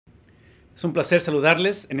Es un placer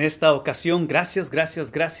saludarles en esta ocasión. Gracias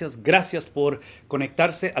por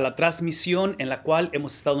conectarse a la transmisión en la cual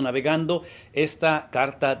hemos estado navegando esta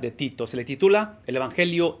carta de Tito. Se le titula El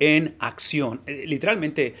Evangelio en Acción.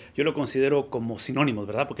 Literalmente yo lo considero como sinónimos,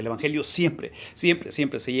 ¿verdad? Porque el Evangelio siempre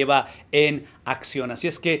se lleva en acción. Así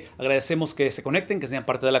es que agradecemos que se conecten, que sean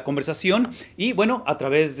parte de la conversación. Y bueno, a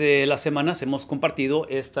través de las semanas hemos compartido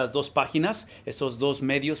estas dos páginas, estos dos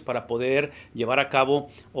medios para poder llevar a cabo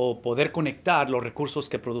o poder conectar los recursos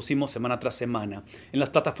que producimos semana tras semana. En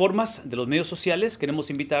las plataformas de los medios sociales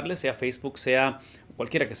queremos invitarles, sea Facebook, sea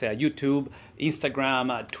cualquiera que sea, YouTube,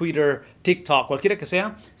 Instagram, Twitter, TikTok, cualquiera que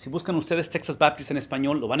sea. Si buscan ustedes Texas Baptist en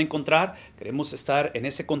español, lo van a encontrar. Queremos estar en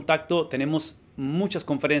ese contacto. Tenemos muchas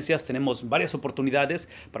conferencias, tenemos varias oportunidades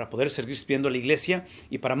para poder seguir sirviendo a la iglesia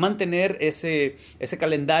y para mantener ese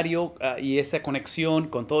calendario y esa conexión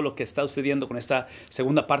con todo lo que está sucediendo con esta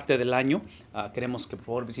segunda parte del año. Queremos que por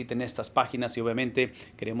favor visiten estas páginas y obviamente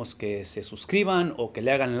queremos que se suscriban o que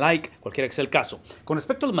le hagan like, cualquiera que sea el caso. Con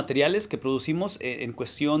respecto a los materiales que producimos en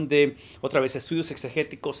cuestión de, otra vez, estudios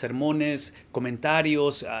exegéticos, sermones,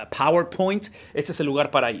 comentarios, PowerPoint, este es el lugar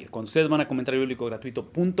para ir. Cuando ustedes van a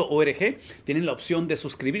comentariobiblicogratuito.org, tienen la opción de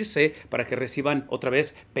suscribirse para que reciban otra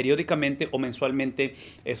vez periódicamente o mensualmente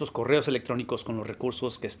esos correos electrónicos con los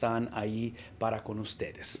recursos que están ahí para con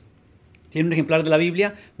ustedes. ¿Tienen un ejemplar de la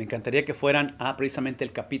Biblia? Me encantaría que fueran a precisamente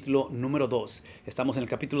el capítulo número 2. Estamos en el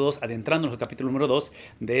capítulo 2, adentrándonos al capítulo número 2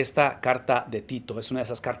 de esta carta de Tito. Es una de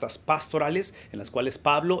esas cartas pastorales en las cuales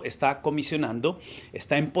Pablo está comisionando,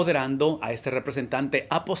 está empoderando a este representante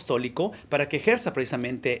apostólico para que ejerza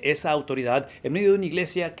precisamente esa autoridad en medio de una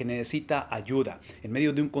iglesia que necesita ayuda, en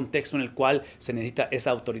medio de un contexto en el cual se necesita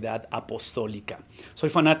esa autoridad apostólica. Soy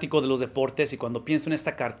fanático de los deportes y cuando pienso en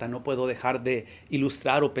esta carta no puedo dejar de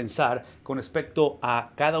ilustrar o pensar con respecto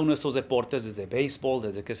a cada uno de estos deportes, desde béisbol,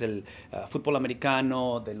 desde que es el fútbol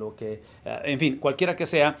americano, de lo que, en fin, cualquiera que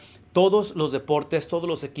sea. Todos los deportes, todos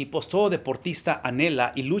los equipos, todo deportista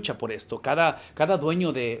anhela y lucha por esto. Cada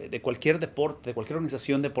dueño de cualquier deporte, de cualquier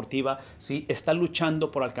organización deportiva, sí, está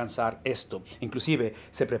luchando por alcanzar esto. Inclusive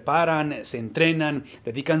se preparan, se entrenan,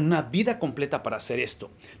 dedican una vida completa para hacer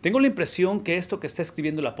esto. Tengo la impresión que esto que está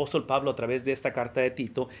escribiendo el apóstol Pablo a través de esta carta de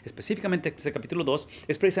Tito, específicamente este capítulo 2,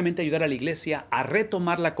 es precisamente ayudar a la iglesia a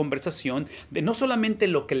retomar la conversación de no solamente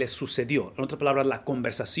lo que les sucedió, en otras palabras, la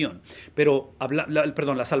conversación, pero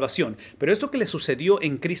la salvación. Pero esto que le sucedió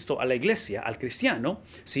en Cristo a la iglesia, al cristiano,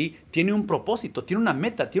 ¿sí? Tiene un propósito, tiene una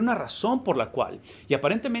meta, tiene una razón por la cual. Y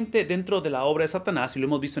aparentemente dentro de la obra de Satanás, y lo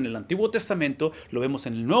hemos visto en el Antiguo Testamento, lo vemos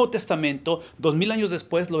en el Nuevo Testamento, 2000 años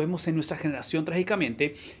después lo vemos en nuestra generación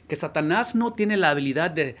trágicamente, que Satanás no tiene la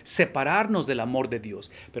habilidad de separarnos del amor de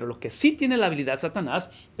Dios. Pero lo que sí tiene la habilidad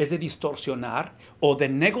Satanás es de distorsionar o de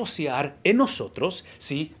negociar en nosotros,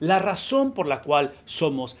 ¿sí? La razón por la cual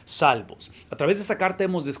somos salvos. A través de esa carta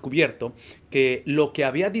hemos descubierto que lo que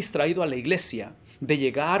había distraído a la iglesia de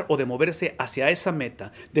llegar o de moverse hacia esa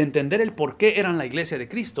meta, de entender el por qué eran la iglesia de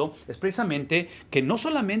Cristo, es precisamente que no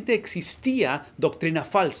solamente existía doctrina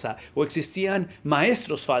falsa o existían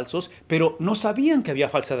maestros falsos, pero no sabían que había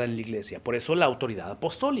falsedad en la iglesia. Por eso la autoridad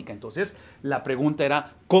apostólica. Entonces, la pregunta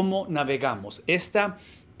era, ¿cómo navegamos esta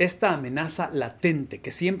amenaza latente que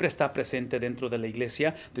siempre está presente dentro de la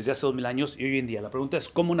iglesia desde hace 2000 años y hoy en día? La pregunta es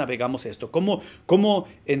cómo navegamos esto, cómo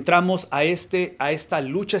entramos a esta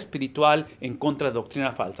lucha espiritual en contra de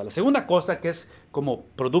doctrina falsa. La segunda cosa que es como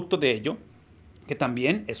producto de ello, que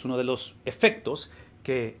también es uno de los efectos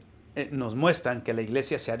que nos muestran que la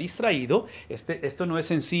iglesia se ha distraído. Esto no es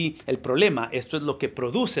en sí el problema, esto es lo que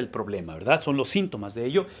produce el problema, ¿verdad? Son los síntomas de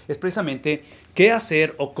ello. Es precisamente qué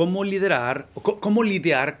hacer o cómo liderar, o cómo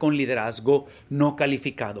lidiar con liderazgo no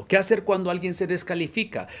calificado. ¿Qué hacer cuando alguien se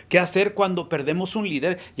descalifica? ¿Qué hacer cuando perdemos un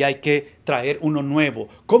líder y hay que traer uno nuevo?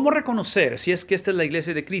 ¿Cómo reconocer si es que esta es la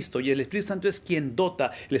iglesia de Cristo y el Espíritu Santo es quien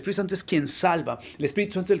dota, el Espíritu Santo es quien salva, el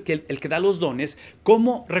Espíritu Santo es el que da los dones?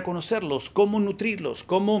 ¿Cómo reconocerlos? ¿Cómo nutrirlos?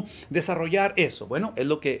 ¿Cómo desarrollar eso? Bueno, es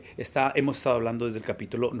lo que hemos estado hablando desde el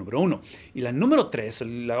capítulo número 1. Y la número 3,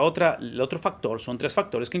 el otro factor, son 3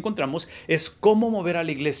 factores que encontramos, es cómo mover a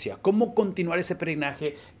la iglesia, cómo continuar ese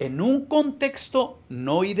peregrinaje en un contexto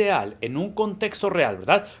no ideal, en un contexto real,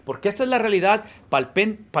 ¿verdad? Porque esta es la realidad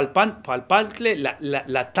palpable,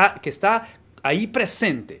 que está ahí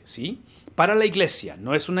presente, ¿sí? Para la iglesia.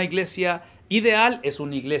 No es una iglesia ideal, es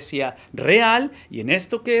una iglesia real, y en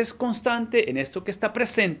esto que es constante, en esto que está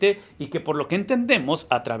presente y que por lo que entendemos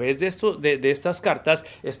a través de estas cartas,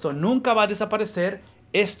 esto nunca va a desaparecer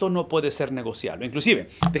esto no puede ser negociable. Inclusive,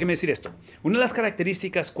 déjeme decir esto, una de las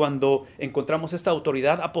características cuando encontramos esta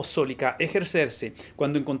autoridad apostólica ejercerse,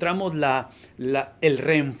 cuando encontramos el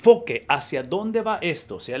reenfoque hacia dónde va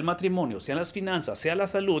esto, sea el matrimonio, sea las finanzas, sea la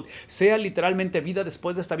salud, sea literalmente vida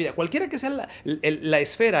después de esta vida, cualquiera que sea la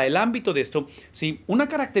esfera, el ámbito de esto, ¿sí? Una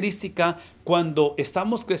característica cuando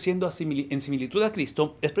estamos creciendo en similitud a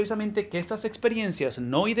Cristo es precisamente que estas experiencias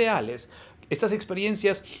no ideales, estas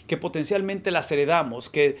experiencias que potencialmente las heredamos,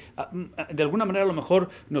 que de alguna manera a lo mejor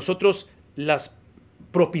nosotros las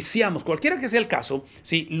propiciamos, cualquiera que sea el caso,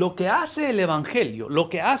 ¿sí? Lo que hace el Evangelio, lo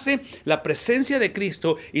que hace la presencia de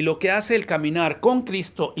Cristo y lo que hace el caminar con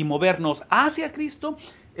Cristo y movernos hacia Cristo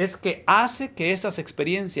es que hace que estas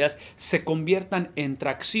experiencias se conviertan en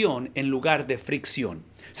tracción en lugar de fricción.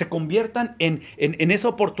 Se conviertan en esa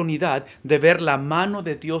oportunidad de ver la mano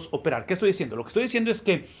de Dios operar. ¿Qué estoy diciendo? Lo que estoy diciendo es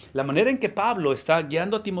que la manera en que Pablo está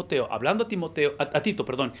guiando a Timoteo, hablando a Tito,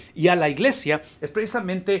 y a la iglesia, es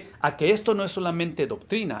precisamente a que esto no es solamente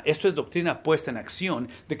doctrina, esto es doctrina puesta en acción,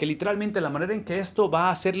 de que literalmente la manera en que esto va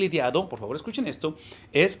a ser lidiado, por favor escuchen esto,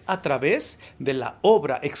 es a través de la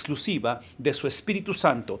obra exclusiva de su Espíritu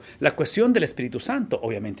Santo. La cuestión del Espíritu Santo,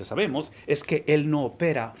 obviamente sabemos, es que Él no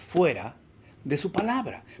opera fuera de su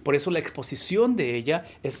palabra. Por eso la exposición de ella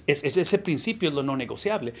es ese principio, es lo no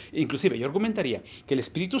negociable. Inclusive yo argumentaría que el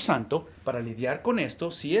Espíritu Santo, para lidiar con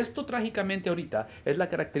esto, si esto trágicamente ahorita es la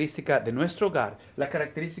característica de nuestro hogar, la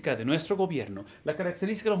característica de nuestro gobierno, la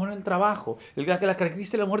característica de lo mejor del trabajo, la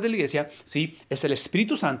característica de lo mejor de la iglesia, sí, es el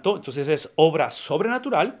Espíritu Santo, entonces es obra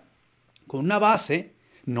sobrenatural con una base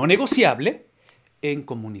no negociable en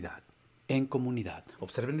comunidad. En comunidad.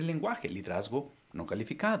 Observen el lenguaje, liderazgo no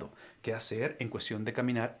calificado. ¿Qué hacer en cuestión de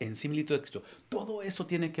caminar en similitud de Cristo? Todo eso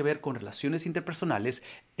tiene que ver con relaciones interpersonales.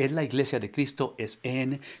 Es la iglesia de Cristo, es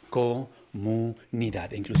en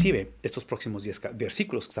comunidad. Inclusive, estos próximos 10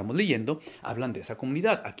 versículos que estamos leyendo hablan de esa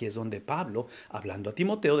comunidad. Aquí es donde Pablo, hablando a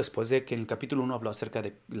Timoteo, después de que en el capítulo 1 habló acerca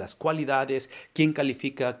de las cualidades, quién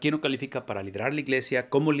califica, quién no califica para liderar la iglesia,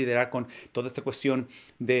 cómo liderar con toda esta cuestión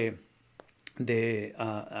de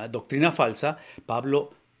doctrina falsa,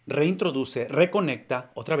 Pablo reintroduce,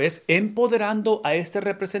 reconecta otra vez, empoderando a este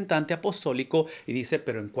representante apostólico y dice,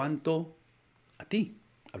 pero en cuanto a ti,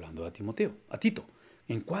 hablando a Timoteo, a Tito,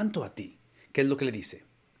 en cuanto a ti, ¿qué es lo que le dice?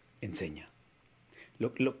 Enseña.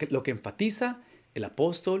 Lo que enfatiza el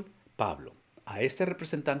apóstol Pablo a este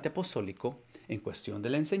representante apostólico en cuestión de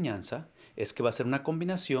la enseñanza es que va a ser una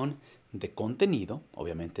combinación de contenido,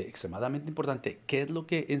 obviamente extremadamente importante, qué es lo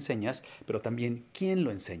que enseñas, pero también quién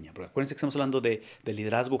lo enseña. Porque acuérdense que estamos hablando de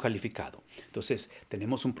liderazgo calificado. Entonces,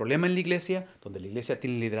 tenemos un problema en la iglesia, donde la iglesia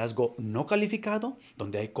tiene liderazgo no calificado,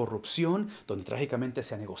 donde hay corrupción, donde trágicamente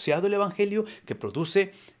se ha negociado el evangelio, que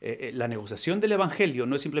produce la negociación del evangelio,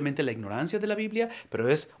 no es simplemente la ignorancia de la Biblia, pero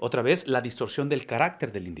es otra vez la distorsión del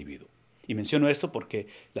carácter del individuo. Y menciono esto porque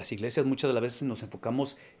las iglesias muchas de las veces nos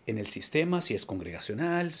enfocamos en el sistema, si es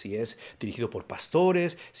congregacional, si es dirigido por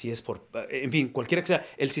pastores, si es por, en fin, cualquiera que sea.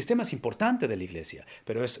 El sistema es importante de la iglesia,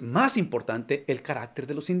 pero es más importante el carácter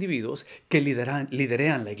de los individuos que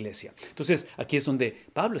liderean la iglesia. Entonces, aquí es donde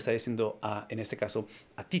Pablo está diciendo, en este caso,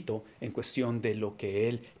 a Tito, en cuestión de lo que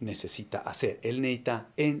él necesita hacer. Él necesita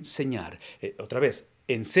enseñar. Otra vez,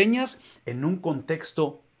 enseñas en un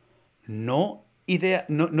contexto no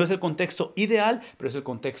es el contexto ideal, pero es el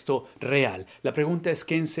contexto real. La pregunta es,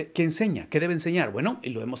 ¿qué enseña? ¿Qué debe enseñar? Bueno, y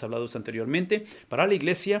lo hemos hablado anteriormente, para la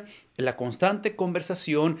iglesia, la constante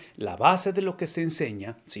conversación, la base de lo que se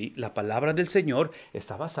enseña, ¿sí? La palabra del Señor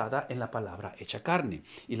está basada en la palabra hecha carne.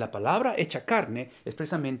 Y la palabra hecha carne es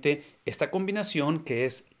precisamente esta combinación que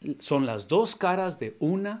son las dos caras de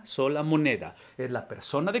una sola moneda. Es la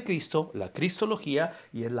persona de Cristo, la cristología,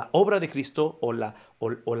 y es la obra de Cristo o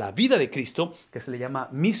la vida de Cristo, que se le llama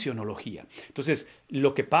misionología. Entonces,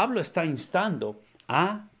 lo que Pablo está instando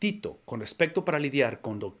a Tito con respecto para lidiar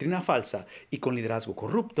con doctrina falsa y con liderazgo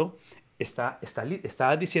corrupto,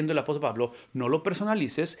 está diciendo el apóstol Pablo, no lo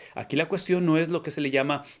personalices. Aquí la cuestión no es lo que se le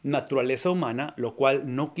llama naturaleza humana, lo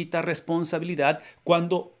cual no quita responsabilidad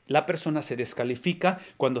cuando la persona se descalifica,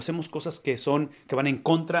 cuando hacemos cosas que van en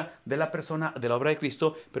contra de la persona, de la obra de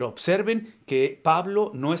Cristo. Pero observen que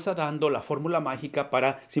Pablo no está dando la fórmula mágica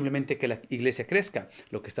para simplemente que la iglesia crezca.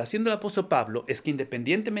 Lo que está haciendo el apóstol Pablo es que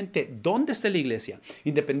independientemente dónde esté la iglesia,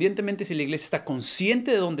 independientemente si la iglesia está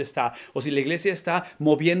consciente de dónde está, o si la iglesia está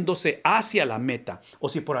moviéndose hacia la meta, o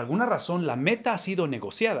si por alguna razón la meta ha sido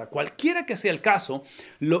negociada, cualquiera que sea el caso,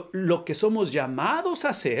 lo que somos llamados a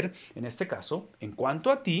hacer, en este caso, en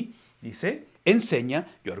cuanto a ti, dice, enseña,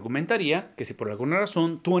 yo argumentaría que si por alguna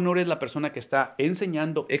razón tú no eres la persona que está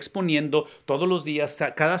enseñando, exponiendo todos los días,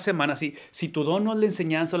 cada semana, si tu don no es la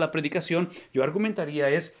enseñanza o la predicación, yo argumentaría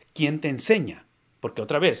es quién te enseña. Porque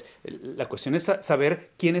otra vez, la cuestión es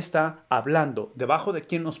saber quién está hablando, debajo de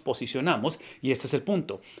quién nos posicionamos, y este es el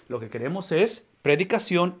punto. Lo que queremos es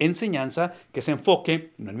predicación, enseñanza, que se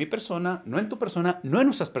enfoque no en mi persona, no en tu persona, no en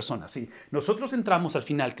nuestras personas. Sí, nosotros entramos al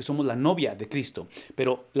final, que somos la novia de Cristo,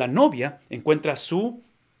 pero la novia encuentra su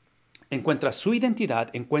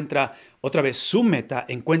identidad, encuentra otra vez su meta,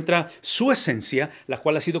 encuentra su esencia, la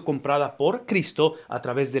cual ha sido comprada por Cristo a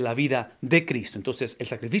través de la vida de Cristo. Entonces, el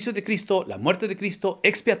sacrificio de Cristo, la muerte de Cristo,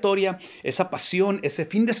 expiatoria, esa pasión, ese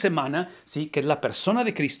fin de semana, ¿sí? Que es la persona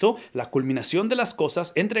de Cristo, la culminación de las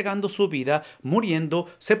cosas, entregando su vida, muriendo,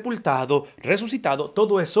 sepultado, resucitado,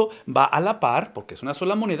 todo eso va a la par, porque es una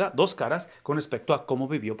sola moneda, dos caras, con respecto a cómo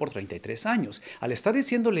vivió por 33 años. Al estar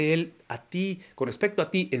diciéndole él a ti, con respecto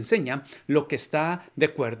a ti, enseña lo que está de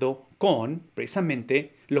acuerdo con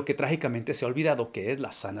precisamente lo que trágicamente se ha olvidado, que es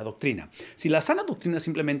la sana doctrina. Si la sana doctrina es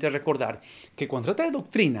simplemente recordar que cuando trata de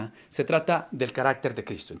doctrina, se trata del carácter de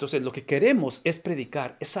Cristo. Entonces, lo que queremos es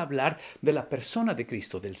predicar, es hablar de la persona de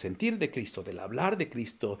Cristo, del sentir de Cristo, del hablar de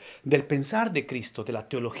Cristo, del pensar de Cristo, de la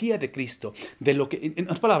teología de Cristo, de lo que, en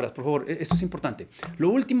otras palabras, por favor, esto es importante. Lo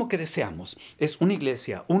último que deseamos es una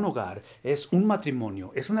iglesia, un hogar, es un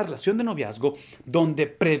matrimonio, es una relación de noviazgo donde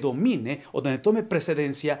predomine o donde tome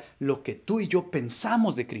precedencia lo que tú y yo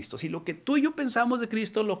pensamos de Cristo. Si lo que tú y yo pensamos de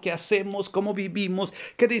Cristo, lo que hacemos, cómo vivimos,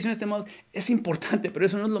 qué decisiones tenemos, es importante, pero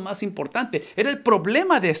eso no es lo más importante. Era el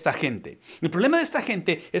problema de esta gente. El problema de esta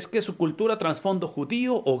gente es que su cultura, trasfondo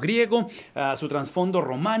judío o griego, su trasfondo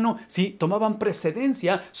romano, sí, tomaban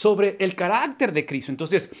precedencia sobre el carácter de Cristo.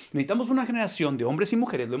 Entonces, necesitamos una generación de hombres y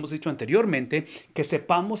mujeres, lo hemos dicho anteriormente, que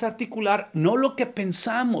sepamos articular no lo que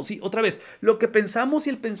pensamos. Sí, otra vez, lo que pensamos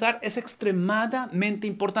y el pensar es extremadamente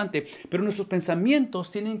importante, pero nuestros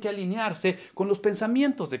pensamientos tienen que alinearse con los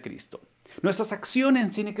pensamientos de Cristo. Nuestras acciones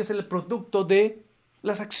tienen que ser el producto de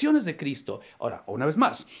las acciones de Cristo. Ahora, una vez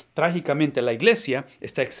más, trágicamente la iglesia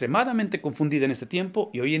está extremadamente confundida en este tiempo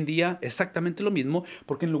y hoy en día exactamente lo mismo,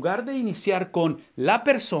 porque en lugar de iniciar con la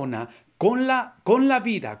persona, con la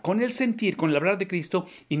vida, con el sentir, con el hablar de Cristo,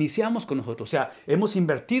 iniciamos con nosotros. O sea, hemos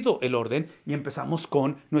invertido el orden y empezamos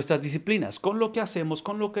con nuestras disciplinas, con lo que hacemos,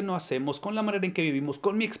 con lo que no hacemos, con la manera en que vivimos,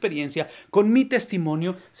 con mi experiencia, con mi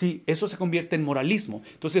testimonio. Sí, eso se convierte en moralismo.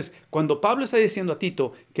 Entonces, cuando Pablo está diciendo a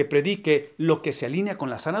Tito que predique lo que se alinea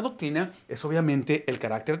con la sana doctrina, es obviamente el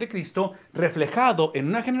carácter de Cristo reflejado en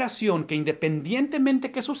una generación que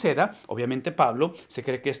independientemente que suceda, obviamente Pablo se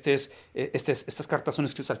cree que estas cartas son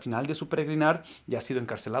escritas al final de su peregrinar, ya ha sido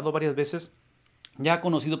encarcelado varias veces, ya ha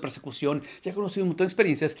conocido persecución, ya ha conocido un montón de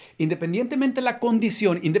experiencias, independientemente de la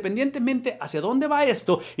condición, independientemente hacia dónde va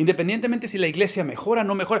esto, independientemente si la iglesia mejora o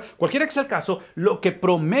no mejora, cualquiera que sea el caso, lo que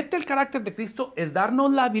promete el carácter de Cristo es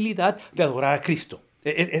darnos la habilidad de adorar a Cristo.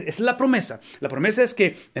 Es la promesa. La promesa es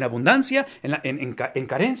que en abundancia, en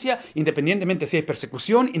carencia, independientemente si hay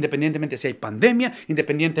persecución, independientemente si hay pandemia,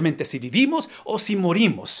 independientemente si vivimos o si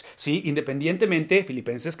morimos, ¿sí? Independientemente,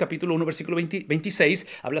 Filipenses capítulo 1, versículo 26,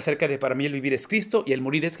 habla acerca de para mí el vivir es Cristo y el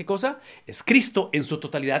morir es ¿qué cosa? Es Cristo en su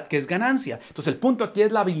totalidad, que es ganancia. Entonces el punto aquí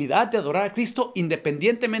es la habilidad de adorar a Cristo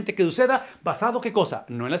independientemente que suceda, basado ¿qué cosa?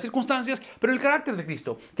 No en las circunstancias, pero el carácter de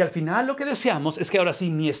Cristo, que al final lo que deseamos es que ahora sí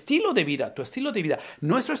mi estilo de vida, tu estilo de vida,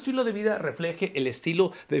 nuestro estilo de vida refleje el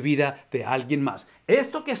estilo de vida de alguien más.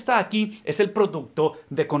 Esto que está aquí es el producto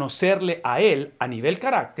de conocerle a Él a nivel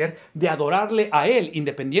carácter, de adorarle a Él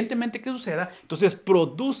independientemente que suceda. Entonces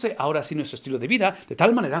produce ahora sí nuestro estilo de vida de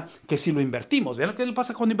tal manera que si lo invertimos, vean lo que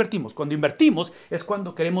pasa cuando invertimos. Cuando invertimos es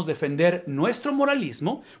cuando queremos defender nuestro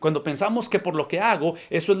moralismo, cuando pensamos que por lo que hago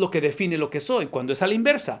eso es lo que define lo que soy, cuando es a la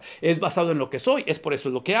inversa, es basado en lo que soy, es por eso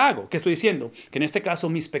lo que hago. ¿Qué estoy diciendo? Que en este caso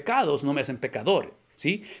mis pecados no me hacen pecador.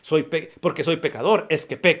 ¿Sí? Porque soy pecador, es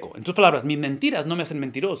que peco. En tus palabras, mis mentiras no me hacen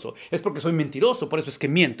mentiroso. Es porque soy mentiroso, por eso es que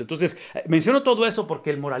miento. Entonces, menciono todo eso porque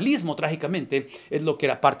el moralismo, trágicamente, es lo que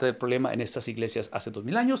era parte del problema en estas iglesias hace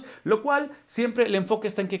 2000 años, lo cual siempre el enfoque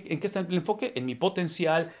está ¿en qué está el enfoque? En mi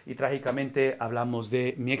potencial y trágicamente hablamos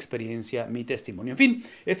de mi experiencia, mi testimonio. En fin,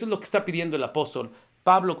 esto es lo que está pidiendo el apóstol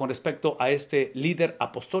Pablo con respecto a este líder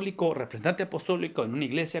apostólico, representante apostólico en una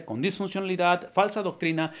iglesia con disfuncionalidad, falsa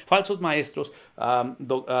doctrina, falsos maestros,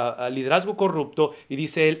 liderazgo corrupto, y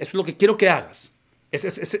dice él, eso es lo que quiero que hagas. Eso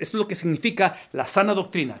es lo que significa la sana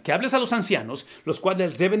doctrina, que hables a los ancianos, los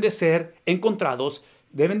cuales deben de ser encontrados,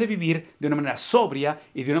 deben de vivir de una manera sobria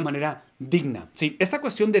y de una manera digna. ¿Sí? Esta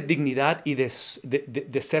cuestión de dignidad y de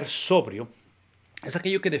ser sobrio Es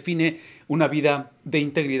aquello que define una vida de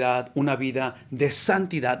integridad, una vida de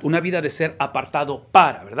santidad, una vida de ser apartado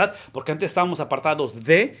para, ¿verdad? Porque antes estábamos apartados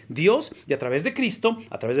de Dios y a través de Cristo,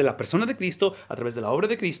 a través de la persona de Cristo, a través de la obra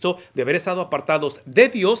de Cristo, de haber estado apartados de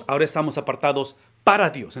Dios, ahora estamos apartados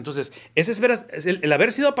para Dios. Entonces, el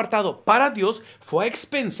haber sido apartado para Dios fue a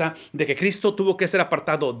expensa de que Cristo tuvo que ser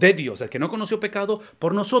apartado de Dios. El que no conoció pecado,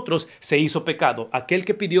 por nosotros se hizo pecado. Aquel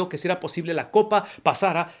que pidió que si era posible la copa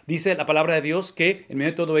pasara, dice la palabra de Dios que en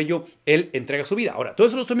medio de todo ello, Él entrega su vida. Ahora, todo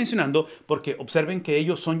eso lo estoy mencionando porque observen que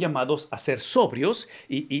ellos son llamados a ser sobrios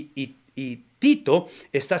y Tito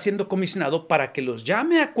está siendo comisionado para que los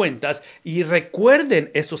llame a cuentas y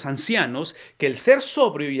recuerden estos ancianos que el ser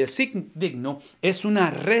sobrio y el ser digno es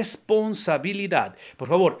una responsabilidad. Por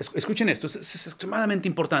favor, escuchen esto, es extremadamente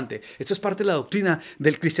importante. Esto es parte de la doctrina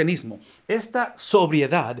del cristianismo. Esta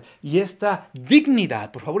sobriedad y esta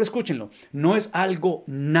dignidad, por favor, escúchenlo, no es algo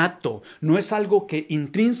nato, no es algo que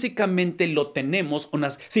intrínsecamente lo tenemos.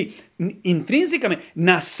 Sí, intrínsecamente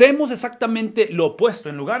nacemos exactamente lo opuesto.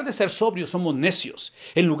 En lugar de ser sobrios, somos necios.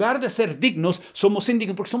 En lugar de ser dignos, somos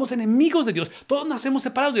indignos porque somos enemigos de Dios. Todos nacemos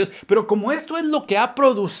separados de Dios. Pero como esto es lo que ha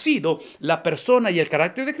producido la persona y el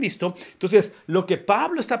carácter de Cristo, entonces lo que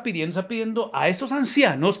Pablo está pidiendo a estos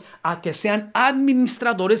ancianos a que sean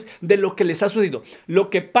administradores de lo que les ha sucedido. Lo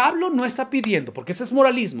que Pablo no está pidiendo, porque ese es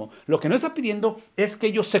moralismo, lo que no está pidiendo es que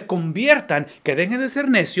ellos se conviertan, que dejen de ser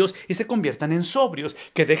necios y se conviertan en sobrios,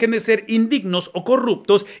 que dejen de ser indignos o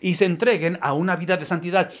corruptos y se entreguen a una vida de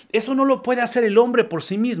santidad. Eso no lo puede hacer el hombre por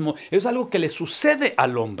sí mismo, es algo que le sucede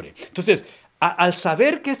al hombre. Entonces, al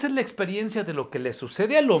saber que esta es la experiencia de lo que le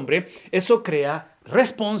sucede al hombre, eso crea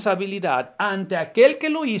responsabilidad ante aquel que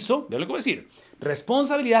lo hizo, de lo que voy a decir,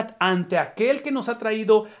 responsabilidad ante aquel que nos ha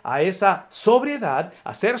traído a esa sobriedad,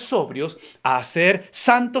 a ser sobrios, a ser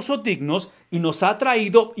santos o dignos, y nos ha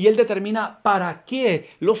traído y Él determina para qué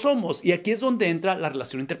lo somos. Y aquí es donde entra la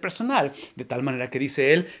relación interpersonal, de tal manera que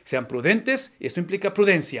dice Él, sean prudentes, y esto implica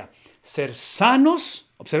prudencia. Ser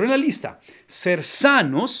sanos, observen la lista, ser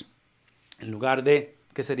sanos en lugar de,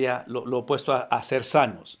 ¿qué sería lo opuesto a ser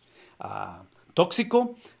sanos?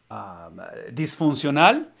 Tóxico,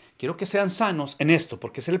 disfuncional. Quiero que sean sanos en esto,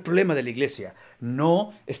 porque ese es el problema de la iglesia.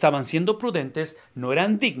 No estaban siendo prudentes, no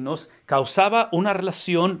eran dignos, causaba una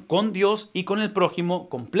relación con Dios y con el prójimo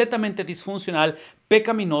completamente disfuncional,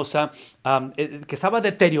 pecaminosa, que estaba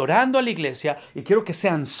deteriorando a la iglesia. Y quiero que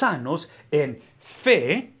sean sanos en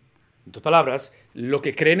fe. En otras palabras, lo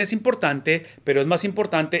que creen es importante, pero es más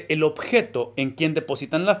importante el objeto en quien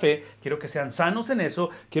depositan la fe. Quiero que sean sanos en eso,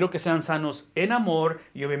 quiero que sean sanos en amor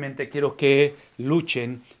y obviamente quiero que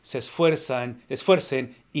luchen, se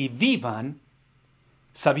esfuercen y vivan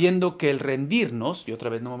sabiendo que el rendirnos, y otra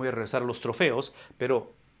vez no me voy a regresar a los trofeos,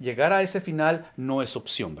 pero llegar a ese final no es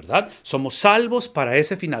opción, ¿verdad? Somos salvos para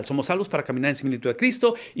ese final, somos salvos para caminar en similitud a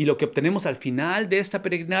Cristo y lo que obtenemos al final de esta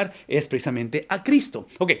peregrinar es precisamente a Cristo.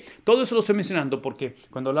 Ok, todo eso lo estoy mencionando porque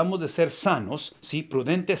cuando hablamos de ser sanos, ¿sí?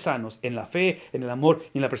 Prudentes, sanos en la fe, en el amor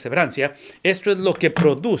y en la perseverancia, esto es lo que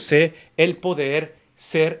produce el poder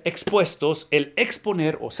ser expuestos, el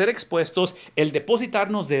exponer o ser expuestos, el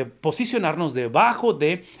posicionarnos debajo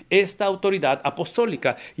de esta autoridad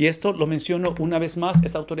apostólica. Y esto lo menciono una vez más,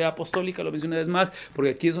 esta autoridad apostólica lo menciono una vez más, porque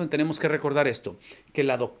aquí es donde tenemos que recordar esto, que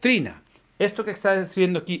la doctrina, esto que está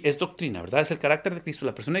escribiendo aquí es doctrina, ¿verdad? Es el carácter de Cristo,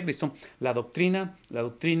 la persona de Cristo. La doctrina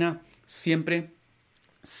siempre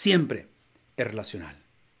es relacional.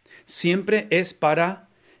 Siempre es para...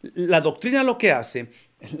 La doctrina lo que hace...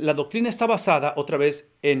 La doctrina está basada otra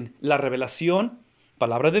vez en la revelación,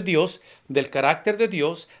 palabra de Dios, del carácter de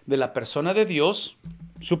Dios, de la persona de Dios,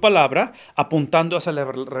 su palabra, apuntando hacia la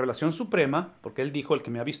revelación suprema, porque Él dijo, el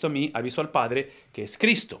que me ha visto a mí, ha visto al Padre, que es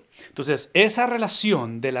Cristo. Entonces, esa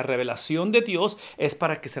relación de la revelación de Dios es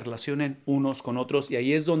para que se relacionen unos con otros y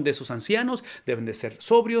ahí es donde sus ancianos deben de ser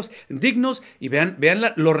sobrios, dignos y vean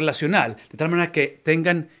lo relacional, de tal manera que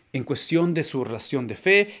tengan en cuestión de su relación de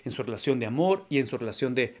fe, en su relación de amor y en su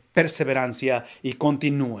relación de perseverancia y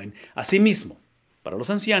continúen. Asimismo, para los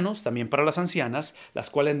ancianos, también para las ancianas, las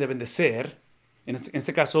cuales deben de ser, en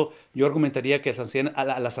este caso yo argumentaría que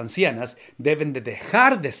las ancianas deben de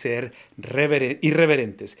dejar de ser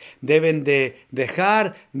irreverentes, deben de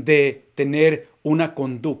dejar de tener una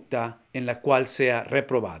conducta en la cual sea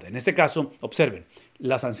reprobada. En este caso, observen,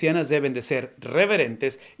 las ancianas deben de ser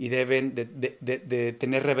reverentes y deben de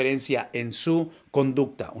tener reverencia en su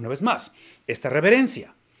conducta. Una vez más, esta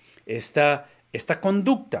reverencia, esta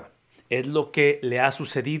conducta es lo que le ha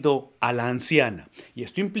sucedido a la anciana. Y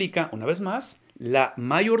esto implica, una vez más, la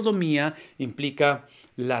mayordomía, implica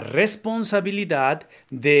la responsabilidad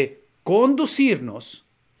de conducirnos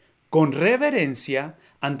con reverencia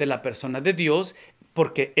ante la persona de Dios,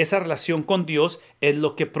 porque esa relación con Dios es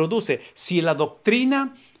lo que produce. Si la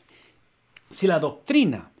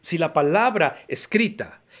palabra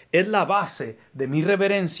escrita es la base de mi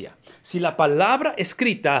reverencia, si la palabra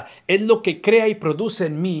escrita es lo que crea y produce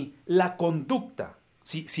en mí la conducta,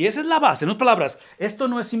 si esa es la base, en otras palabras, esto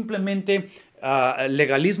no es simplemente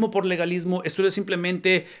legalismo por legalismo, esto no es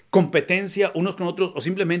simplemente competencia unos con otros o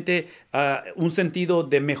simplemente un sentido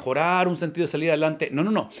de mejorar, un sentido de salir adelante.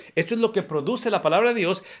 No. Esto es lo que produce la palabra de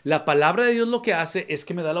Dios. La palabra de Dios lo que hace es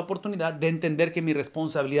que me da la oportunidad de entender que mi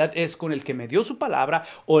responsabilidad es con el que me dio su palabra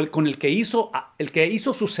o con el que hizo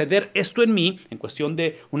suceder esto en mí, en cuestión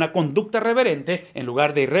de una conducta reverente en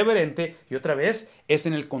lugar de irreverente. Y otra vez es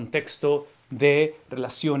en el contexto de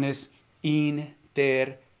relaciones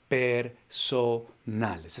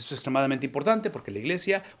interpersonales. Esto es extremadamente importante porque la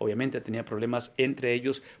iglesia obviamente tenía problemas entre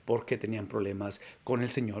ellos porque tenían problemas con el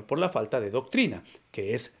Señor por la falta de doctrina,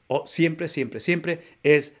 que es siempre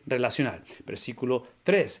es relacional. Versículo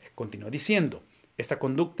 3 continúa diciendo, esta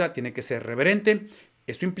conducta tiene que ser reverente.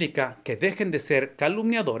 Esto implica que dejen de ser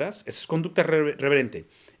calumniadoras. Eso es conducta reverente.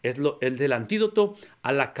 Es el del antídoto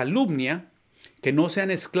a la calumnia, que no sean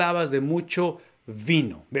esclavas de mucho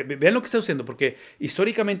vino. Vean lo que está sucediendo, porque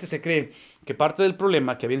históricamente se cree que parte del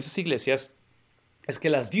problema que había en esas iglesias es que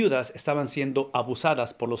las viudas estaban siendo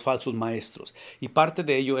abusadas por los falsos maestros, y parte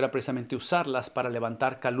de ello era precisamente usarlas para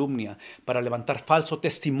levantar calumnia, para levantar falso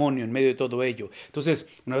testimonio en medio de todo ello. Entonces,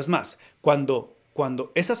 una vez más, cuando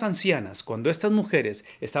esas ancianas, cuando estas mujeres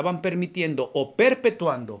estaban permitiendo o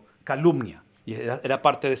perpetuando calumnia, y era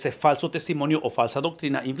parte de ese falso testimonio o falsa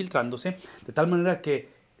doctrina infiltrándose, de tal manera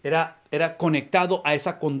que era conectado a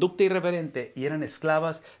esa conducta irreverente y eran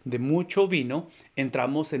esclavas de mucho vino,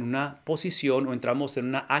 entramos en una posición o entramos en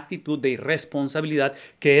una actitud de irresponsabilidad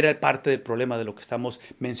que era parte del problema de lo que estamos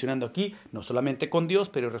mencionando aquí, no solamente con Dios,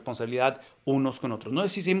 pero irresponsabilidad unos con otros. No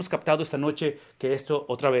sé si hemos captado esta noche que esto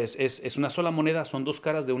otra vez es una sola moneda, son dos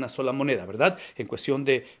caras de una sola moneda, ¿verdad? En cuestión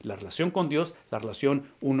de la relación con Dios, la relación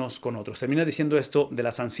unos con otros. Termina diciendo esto de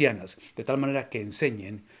las ancianas, de tal manera que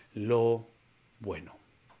enseñen lo bueno.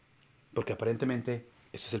 Porque aparentemente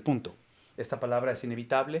ese es el punto. Esta palabra es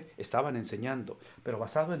inevitable, estaban enseñando, pero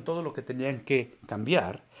basado en todo lo que tenían que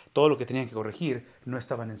cambiar, todo lo que tenían que corregir, no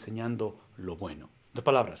estaban enseñando lo bueno. En otras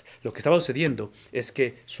palabras, lo que estaba sucediendo es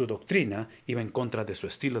que su doctrina iba en contra de su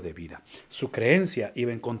estilo de vida, su creencia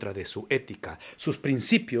iba en contra de su ética, sus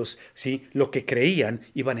principios, ¿sí? Lo que creían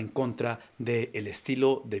iban en contra del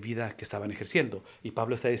estilo de vida que estaban ejerciendo. Y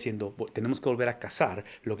Pablo está diciendo, tenemos que volver a casar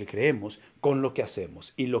lo que creemos con lo que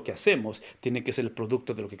hacemos, y lo que hacemos tiene que ser el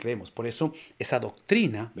producto de lo que creemos. Por eso esa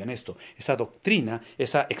doctrina, vean esto, esa doctrina,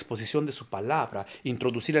 esa exposición de su palabra,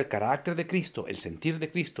 introducir el carácter de Cristo, el sentir de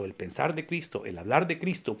Cristo, el pensar de Cristo, el hablar de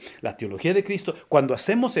Cristo, la teología de Cristo, cuando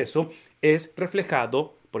hacemos eso es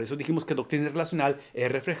reflejado, por eso dijimos que doctrina relacional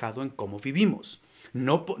es reflejado en cómo vivimos.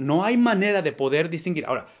 No hay manera de poder distinguir.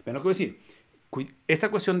 Ahora, vean lo que voy a decir. Esta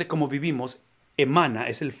cuestión de cómo vivimos emana,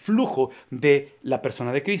 es el flujo de la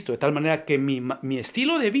persona de Cristo, de tal manera que mi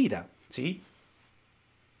estilo de vida, ¿sí?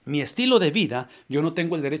 Mi estilo de vida, yo no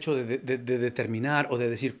tengo el derecho de determinar o de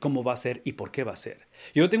decir cómo va a ser y por qué va a ser.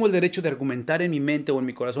 Yo no tengo el derecho de argumentar en mi mente o en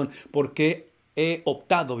mi corazón por qué he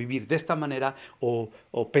optado vivir de esta manera o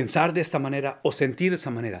pensar de esta manera o sentir de esa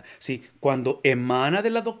manera. Sí, cuando emana de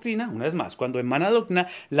la doctrina, una vez más, cuando emana de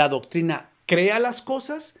la doctrina crea las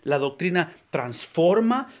cosas, la doctrina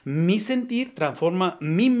transforma mi sentir, transforma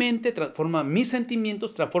mi mente, transforma mis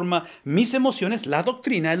sentimientos, transforma mis emociones. La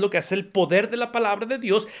doctrina es lo que hace el poder de la palabra de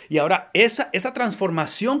Dios, y ahora esa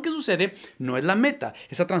transformación que sucede no es la meta.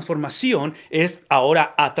 Esa transformación es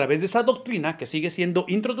ahora a través de esa doctrina que sigue siendo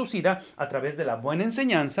introducida a través de la buena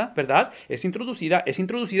enseñanza, ¿verdad? Es introducida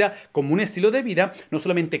como un estilo de vida. No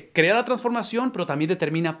solamente crea la transformación, pero también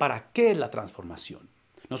determina para qué la transformación.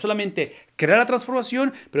 No solamente crea la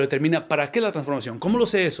transformación, pero determina para qué la transformación. ¿Cómo lo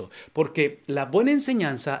sé eso? Porque la buena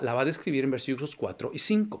enseñanza la va a describir en versículos 4 y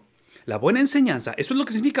 5. La buena enseñanza, esto es lo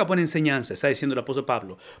que significa buena enseñanza, está diciendo el apóstol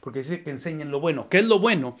Pablo, porque dice que enseñen lo bueno. ¿Qué es lo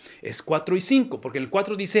bueno? Es 4 y 5, porque en el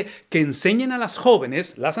 4 dice que enseñen a las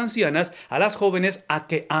jóvenes, las ancianas, a las jóvenes a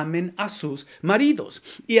que amen a sus maridos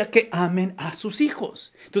y a que amen a sus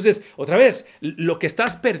hijos. Entonces, otra vez, lo que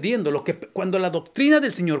estás perdiendo, cuando la doctrina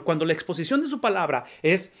del Señor, cuando la exposición de su palabra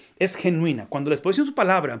es genuina, cuando la exposición de su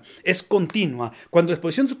palabra es continua, cuando la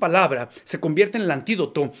exposición de su palabra se convierte en el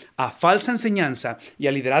antídoto a falsa enseñanza y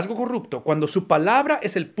a liderazgo corrupto, cuando su palabra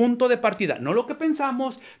es el punto de partida, no lo que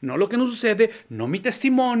pensamos, no lo que nos sucede, no mi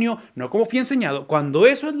testimonio, no como fui enseñado, cuando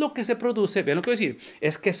eso es lo que se produce, vean lo que voy a decir,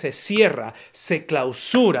 es que se cierra, se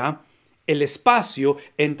clausura el espacio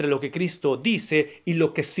entre lo que Cristo dice y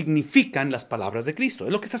lo que significan las palabras de Cristo.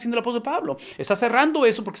 Es lo que está haciendo el apóstol Pablo. Está cerrando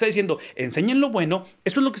eso porque está diciendo, enseñen lo bueno.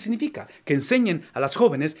 Eso es lo que significa, que enseñen a las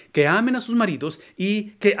jóvenes que amen a sus maridos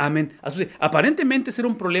y que amen a sus hijos. Aparentemente será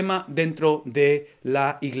un problema dentro de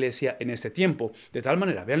la iglesia en ese tiempo. De tal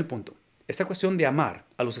manera, vean el punto. Esta cuestión de amar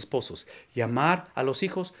a los esposos y amar a los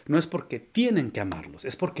hijos no es porque tienen que amarlos,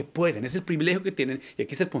 es porque pueden, es el privilegio que tienen. Y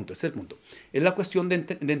aquí está el punto, este es el punto. Es la cuestión de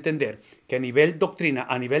entender que a nivel doctrina,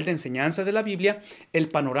 a nivel de enseñanza de la Biblia, el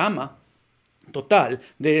panorama total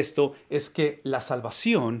de esto es que la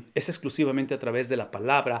salvación es exclusivamente a través de la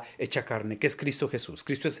palabra hecha carne, que es Cristo Jesús.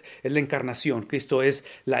 Cristo es la encarnación, Cristo es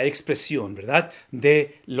la expresión, ¿verdad?,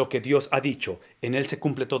 de lo que Dios ha dicho. En Él se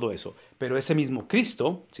cumple todo eso. Pero ese mismo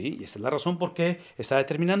Cristo, ¿sí?, y esa es la razón por qué está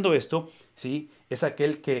determinando esto, ¿sí?, es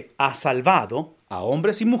aquel que ha salvado a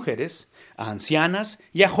hombres y mujeres, a ancianas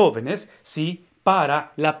y a jóvenes, ¿sí?,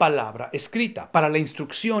 para la palabra escrita, para la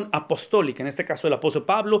instrucción apostólica, en este caso el apóstol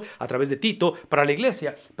Pablo a través de Tito, para la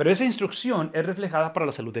iglesia, pero esa instrucción es reflejada para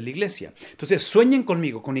la salud de la iglesia. Entonces sueñen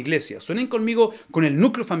conmigo con iglesia, sueñen conmigo con el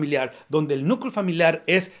núcleo familiar, donde el núcleo familiar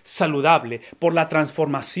es saludable por la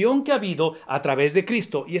transformación que ha habido a través de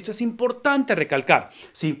Cristo. Y esto es importante recalcar,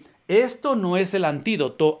 ¿sí? Esto no es el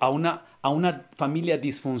antídoto a una familia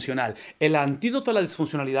disfuncional. El antídoto a la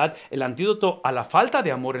disfuncionalidad, el antídoto a la falta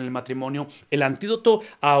de amor en el matrimonio, el antídoto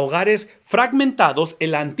a hogares fragmentados,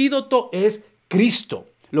 el antídoto es Cristo.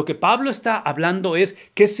 Lo que Pablo está hablando es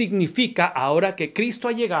qué significa ahora que Cristo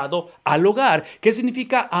ha llegado al hogar. ¿Qué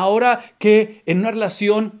significa ahora que en una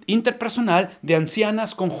relación interpersonal de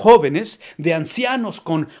ancianas con jóvenes, de ancianos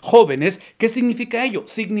con jóvenes, qué significa ello?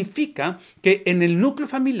 Significa que en el núcleo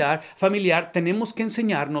familiar tenemos que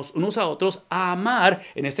enseñarnos unos a otros a amar,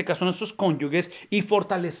 en este caso a nuestros cónyuges, y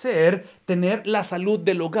fortalecer, tener la salud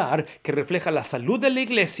del hogar que refleja la salud de la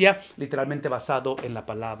iglesia, literalmente basado en la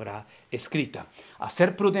palabra escrita. A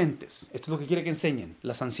ser prudentes, esto es lo que quiere que enseñen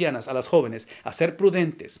las ancianas a las jóvenes, a ser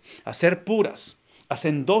prudentes, a ser puras,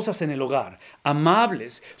 hacendosas en el hogar,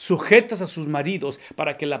 amables, sujetas a sus maridos,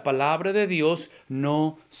 para que la palabra de Dios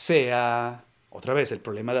no sea, otra vez, el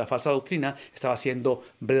problema de la falsa doctrina, estaba siendo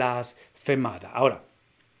blasfemada. Ahora,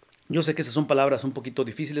 yo sé que esas son palabras un poquito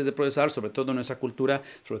difíciles de procesar, sobre todo en nuestra cultura,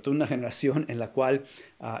 sobre todo en una generación en la cual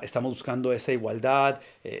estamos buscando esa igualdad,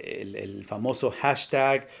 el famoso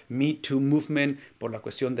hashtag #MeTooMovement por la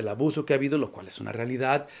cuestión del abuso que ha habido, lo cual es una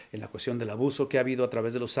realidad, en la cuestión del abuso que ha habido a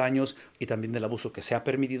través de los años y también del abuso que se ha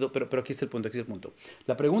permitido, pero aquí está el punto, aquí está el punto.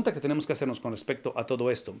 La pregunta que tenemos que hacernos con respecto a todo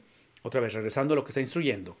esto, otra vez, regresando a lo que está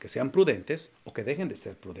instruyendo, que sean prudentes o que dejen de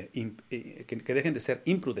ser, que dejen de ser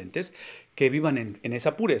imprudentes, que vivan en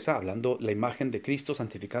esa pureza, hablando la imagen de Cristo,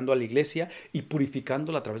 santificando a la iglesia y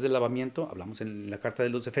purificándola a través del lavamiento, hablamos en la carta de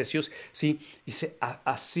los Efesios, ¿sí? Y se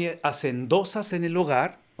hacendosas en el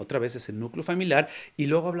hogar, otra vez es el núcleo familiar, y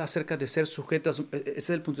luego habla acerca de ser sujetas, ese es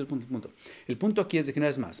el punto, el punto, el punto. El punto aquí es de que una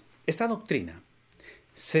vez más, esta doctrina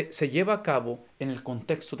se lleva a cabo en el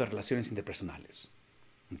contexto de relaciones interpersonales.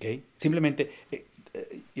 ¿Okay? Simplemente,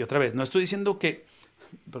 y otra vez, no estoy diciendo que,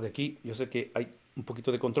 porque aquí yo sé que hay un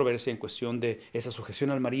poquito de controversia en cuestión de esa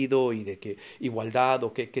sujeción al marido y de que igualdad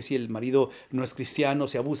o que si el marido no es cristiano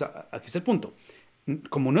se abusa. Aquí está el punto.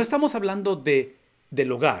 Como no estamos hablando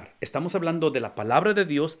del hogar, estamos hablando de la palabra de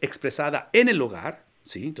Dios expresada en el hogar,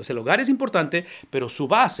 ¿sí? Entonces el hogar es importante, pero su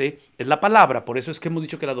base es la palabra. Por eso es que hemos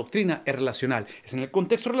dicho que la doctrina es relacional. Es en el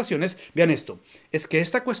contexto de relaciones. Vean esto, es que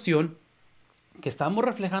esta cuestión que estamos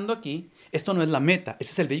reflejando aquí, esto no es la meta,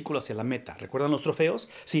 ese es el vehículo hacia la meta. ¿Recuerdan los trofeos?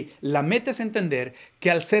 Sí, la meta es entender que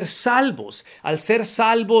al ser salvos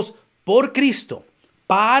por Cristo,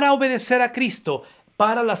 para obedecer a Cristo,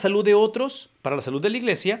 para la salud de otros, para la salud de la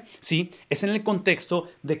iglesia, sí, es en el contexto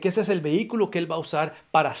de que ese es el vehículo que Él va a usar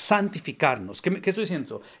para santificarnos. ¿Qué estoy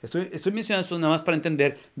diciendo? Estoy mencionando esto nada más para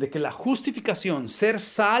entender de que la justificación, ser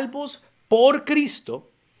salvos por Cristo,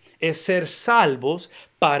 es ser salvos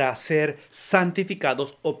para ser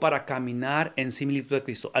santificados o para caminar en similitud de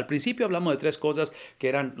Cristo. Al principio hablamos de tres cosas que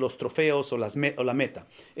eran los trofeos o la meta.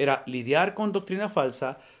 Era lidiar con doctrina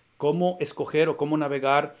falsa, cómo escoger o cómo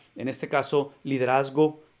navegar, en este caso,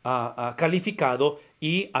 liderazgo calificado,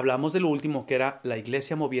 y hablamos de lo último, que era la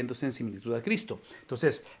iglesia moviéndose en similitud a Cristo.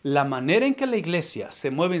 Entonces, la manera en que la iglesia se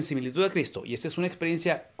mueve en similitud a Cristo, y esta es una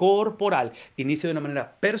experiencia corporal, inicia de una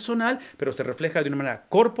manera personal, pero se refleja de una manera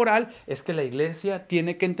corporal, es que la iglesia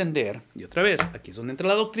tiene que entender, y otra vez, aquí es donde entra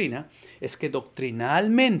la doctrina, es que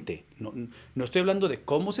doctrinalmente, no estoy hablando de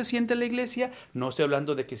cómo se siente la iglesia, no estoy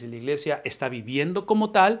hablando de que si la iglesia está viviendo como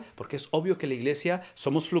tal, porque es obvio que la iglesia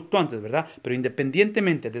somos fluctuantes, ¿verdad? Pero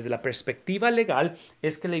independientemente, desde la perspectiva legal,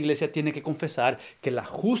 es que la iglesia tiene que confesar que la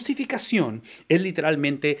justificación es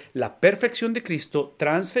literalmente la perfección de Cristo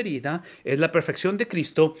transferida, es la perfección de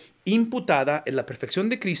Cristo imputada, es la perfección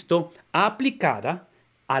de Cristo aplicada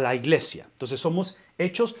a la iglesia. Entonces somos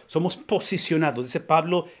hechos, somos posicionados. Dice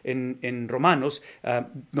Pablo en Romanos,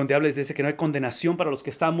 donde habla de que no hay condenación para los que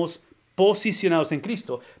estamos posicionados en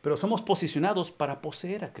Cristo, pero somos posicionados para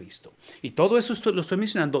poseer a Cristo. Y todo eso lo estoy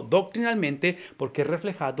mencionando doctrinalmente porque es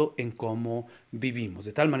reflejado en cómo vivimos.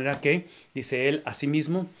 De tal manera que, dice él,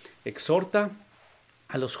 asimismo, exhorta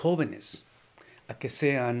a los jóvenes a que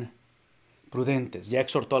sean prudentes. Ya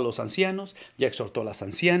exhortó a los ancianos, ya exhortó a las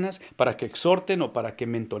ancianas para que exhorten o para que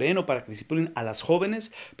mentoren o para que disciplinen a las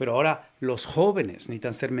jóvenes, pero ahora los jóvenes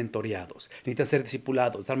necesitan ser mentoreados, necesitan ser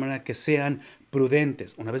discipulados, de tal manera que sean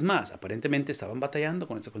prudentes. Una vez más, aparentemente estaban batallando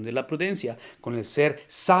con eso, con la prudencia, con el ser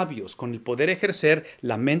sabios, con el poder ejercer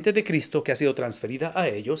la mente de Cristo que ha sido transferida a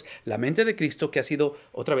ellos, la mente de Cristo que ha sido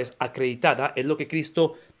otra vez acreditada, es lo que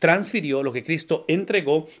Cristo transfirió, lo que Cristo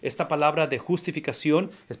entregó. Esta palabra de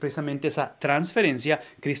justificación es precisamente esa transferencia.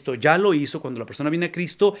 Cristo ya lo hizo cuando la persona viene a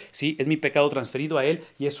Cristo. Sí, es mi pecado transferido a Él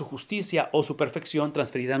y es su justicia o su perfección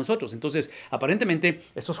transferida a nosotros. Entonces, aparentemente,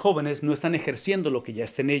 estos jóvenes no están ejerciendo lo que ya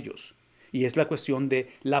está en ellos. Y es la cuestión de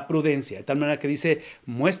la prudencia. De tal manera que dice,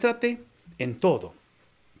 muéstrate en todo.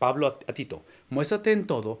 Pablo a Tito, muéstrate en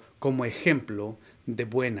todo como ejemplo de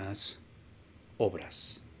buenas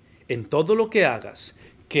obras. En todo lo que hagas,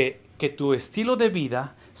 que tu estilo de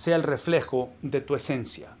vida sea el reflejo de tu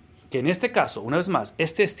esencia. Que en este caso, una vez más,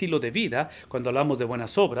 este estilo de vida, cuando hablamos de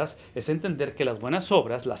buenas obras, es entender que las buenas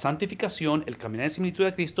obras, la santificación, el caminar en similitud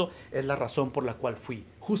a Cristo, es la razón por la cual fui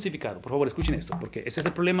justificado. Por favor, escuchen esto, porque ese es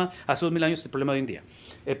el problema hace 2000 años, el problema de hoy en día.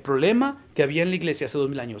 El problema que había en la iglesia hace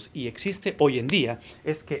 2000 años y existe hoy en día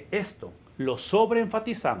es que esto lo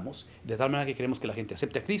sobreenfatizamos de tal manera que queremos que la gente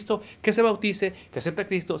acepte a Cristo, que se bautice, que acepte a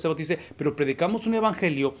Cristo, se bautice, pero predicamos un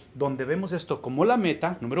evangelio donde vemos esto como la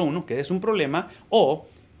meta, número uno, que es un problema, o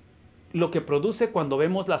lo que produce cuando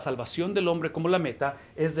vemos la salvación del hombre como la meta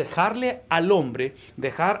es dejarle al hombre,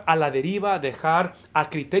 dejar a la deriva, dejar a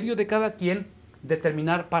criterio de cada quien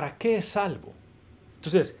determinar para qué es salvo.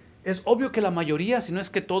 Entonces, es obvio que la mayoría, si no es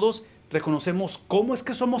que todos, reconocemos cómo es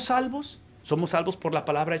que somos salvos. Somos salvos por la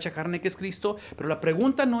palabra hecha carne que es Cristo, pero la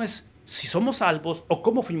pregunta no es si somos salvos o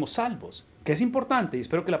cómo fuimos salvos, que es importante y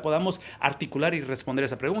espero que la podamos articular y responder a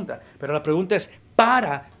esa pregunta. Pero la pregunta es,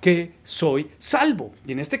 ¿para qué soy salvo?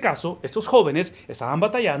 Y en este caso, estos jóvenes estaban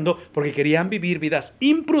batallando porque querían vivir vidas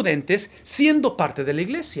imprudentes siendo parte de la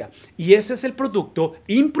iglesia. Y ese es el producto: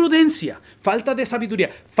 imprudencia, falta de sabiduría,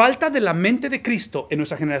 falta de la mente de Cristo en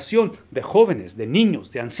nuestra generación de jóvenes, de niños,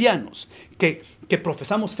 de ancianos, que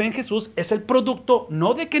profesamos fe en Jesús. Es el producto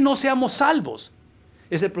no de que no seamos salvos,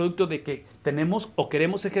 es el producto de que tenemos o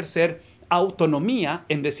queremos ejercer autonomía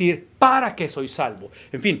en decir, ¿para qué soy salvo?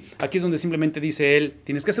 En fin, aquí es donde simplemente dice él,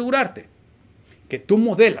 tienes que asegurarte que tú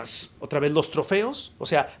modelas otra vez los trofeos, o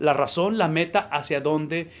sea, la razón, la meta, hacia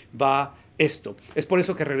dónde va esto. Es por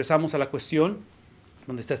eso que regresamos a la cuestión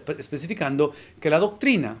donde está especificando que la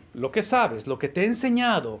doctrina, lo que sabes, lo que te he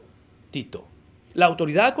enseñado, Tito, la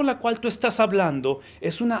autoridad con la cual tú estás hablando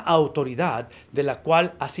es una autoridad de la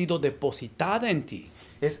cual ha sido depositada en ti.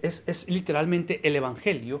 Es literalmente el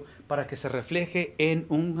evangelio para que se refleje en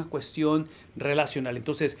una cuestión relacional.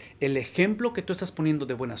 Entonces, el ejemplo que tú estás poniendo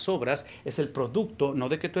de buenas obras es el producto, no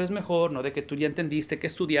de que tú eres mejor, no de que tú ya entendiste, que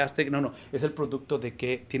estudiaste, no, es el producto de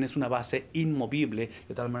que tienes una base inmovible,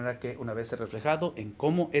 de tal manera que una vez reflejado en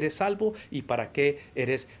cómo eres salvo y para qué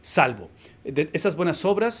eres salvo. Esas buenas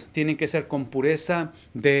obras tienen que ser con pureza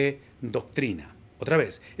de doctrina. Otra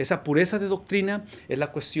vez, esa pureza de doctrina es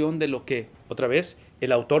la cuestión de lo que, otra vez,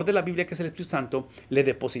 el autor de la Biblia, que es el Espíritu Santo, le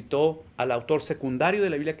depositó al autor secundario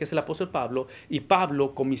de la Biblia, que es el apóstol Pablo, y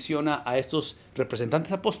Pablo comisiona a estos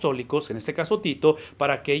representantes apostólicos, en este caso Tito,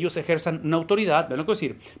 para que ellos ejerzan una autoridad, ¿ven lo que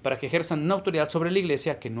decir? Para que ejerzan una autoridad sobre la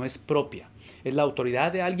iglesia que no es propia. Es la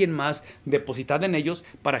autoridad de alguien más depositada en ellos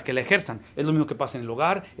para que la ejerzan. Es lo mismo que pasa en el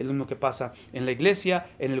hogar, es lo mismo que pasa en la iglesia,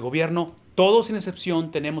 en el gobierno. Todos sin excepción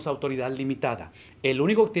tenemos autoridad limitada. El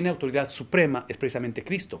único que tiene autoridad suprema es precisamente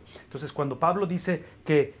Cristo. Entonces, cuando Pablo dice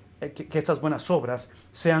que estas buenas obras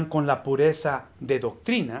sean con la pureza de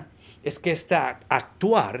doctrina, es que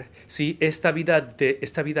actuar, ¿sí? esta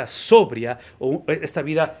vida sobria, o esta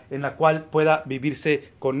vida en la cual pueda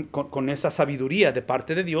vivirse con esa sabiduría de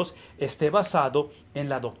parte de Dios, esté basado en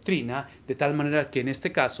la doctrina, de tal manera que en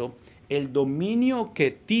este caso el dominio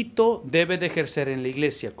que Tito debe de ejercer en la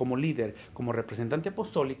iglesia como líder, como representante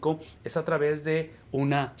apostólico, es a través de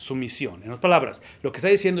una sumisión. En otras palabras, lo que está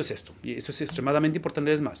diciendo es esto, y eso es extremadamente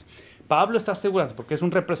importante. Es más, Pablo está asegurando, porque es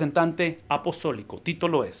un representante apostólico, Tito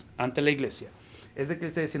lo es, ante la iglesia, es de que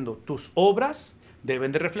está diciendo, tus obras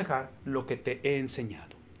deben de reflejar lo que te he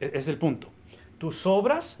enseñado. Es el punto. Tus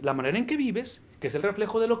obras, la manera en que vives, que es el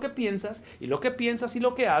reflejo de lo que piensas, y lo que piensas y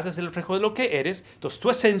lo que haces es el reflejo de lo que eres. Entonces, tu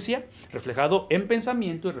esencia, reflejado en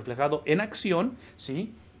pensamiento y reflejado en acción,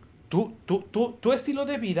 ¿sí? Tu estilo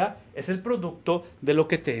de vida es el producto de lo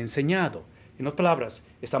que te he enseñado. En otras palabras,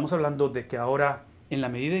 estamos hablando de que ahora, en la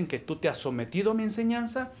medida en que tú te has sometido a mi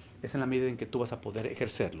enseñanza, es en la medida en que tú vas a poder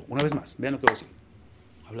ejercerlo. Una vez más, vean lo que voy a decir.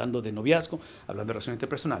 Hablando de noviazgo, hablando de relaciones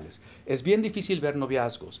interpersonales. Es bien difícil ver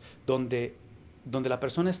noviazgos donde la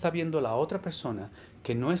persona está viendo a la otra persona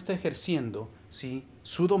que no está ejerciendo, ¿sí?,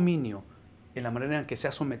 su dominio en la manera en que se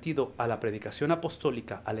ha sometido a la predicación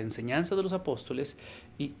apostólica, a la enseñanza de los apóstoles,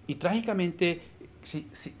 y trágicamente,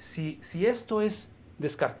 si esto es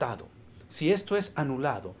descartado, si esto es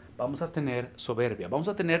anulado, vamos a tener soberbia, vamos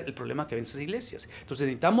a tener el problema que ven esas iglesias. Entonces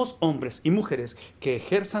necesitamos hombres y mujeres que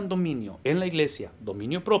ejerzan dominio en la iglesia,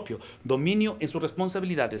 dominio propio, dominio en sus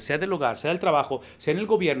responsabilidades, sea del hogar, sea del trabajo, sea en el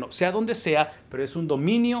gobierno, sea donde sea, pero es un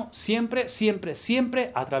dominio siempre, siempre,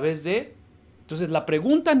 siempre a través de... Entonces la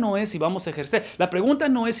pregunta no es si vamos a ejercer, la pregunta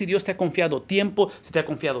no es si Dios te ha confiado tiempo, si te ha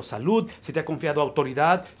confiado salud, si te ha confiado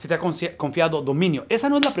autoridad, si te ha confiado dominio. Esa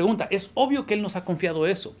no es la pregunta, es obvio que Él nos ha confiado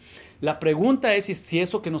eso. La pregunta es si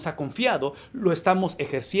eso que nos ha confiado lo estamos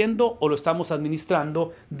ejerciendo o lo estamos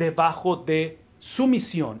administrando debajo de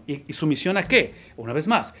sumisión. ¿Y sumisión a qué? Una vez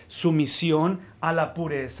más, sumisión a la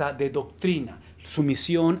pureza de doctrina,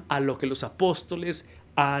 sumisión a lo que los apóstoles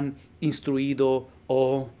han instruido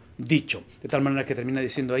o dicho, de tal manera que termina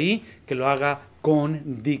diciendo ahí que lo haga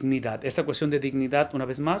con dignidad. Esta cuestión de dignidad, una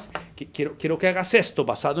vez más, quiero que hagas esto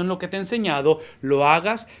basado en lo que te he enseñado, lo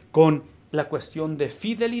hagas con la cuestión de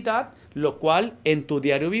fidelidad, lo cual en tu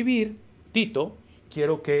diario vivir, Tito,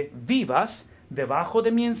 quiero que vivas debajo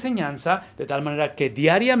de mi enseñanza, de tal manera que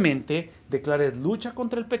diariamente declares lucha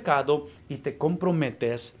contra el pecado y te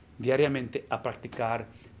comprometes diariamente a practicar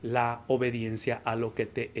la obediencia a lo que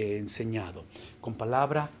te he enseñado, con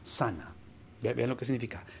palabra sana. Vean lo que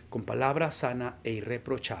significa, con palabra sana e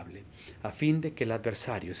irreprochable, a fin de que el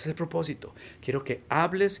adversario, ese es el propósito, quiero que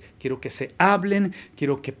hables, quiero que se hablen,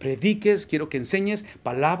 quiero que prediques, quiero que enseñes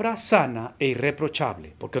palabra sana e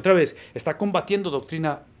irreprochable, porque otra vez está combatiendo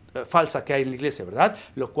doctrina falsa que hay en la iglesia, ¿verdad?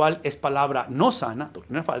 Lo cual es palabra no sana,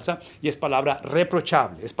 doctrina falsa, y es palabra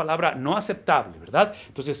reprochable, es palabra no aceptable, ¿verdad?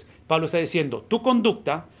 Entonces, Pablo está diciendo, tu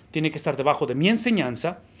conducta tiene que estar debajo de mi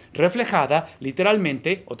enseñanza, reflejada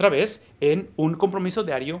literalmente, otra vez, en un compromiso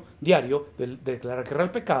diario de declarar guerra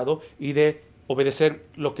al pecado y de obedecer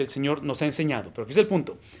lo que el Señor nos ha enseñado. Pero aquí es el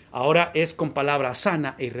punto. Ahora es con palabra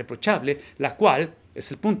sana e irreprochable, la cual,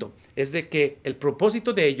 es el punto, es de que el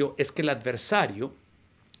propósito de ello es que el adversario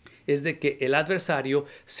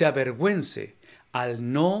se avergüence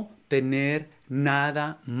al no tener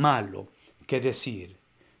nada malo que decir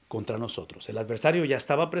contra nosotros. El adversario ya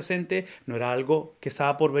estaba presente, no era algo que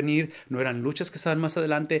estaba por venir, no eran luchas que estaban más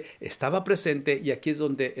adelante, estaba presente, y aquí es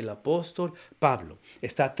donde el apóstol Pablo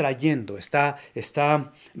está trayendo, está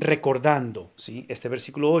recordando, ¿sí? Este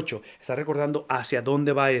versículo 8, está recordando hacia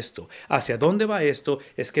dónde va esto. Hacia dónde va esto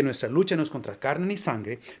es que nuestra lucha no es contra carne ni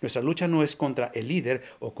sangre, nuestra lucha no es contra el líder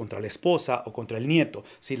o contra la esposa o contra el nieto.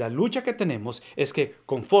 Si la lucha que tenemos es que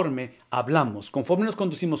conforme hablamos, conforme nos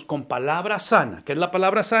conducimos con palabra sana, ¿qué es la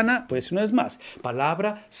palabra sana? Pues una vez más,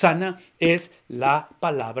 palabra sana es la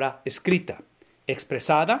palabra escrita,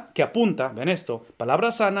 expresada, que apunta, ven esto, palabra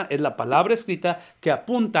sana es la palabra escrita que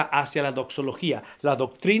apunta hacia la doxología. La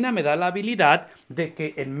doctrina me da la habilidad de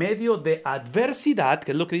que en medio de adversidad,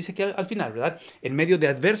 que es lo que dice aquí al final, ¿verdad? En medio de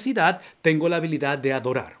adversidad tengo la habilidad de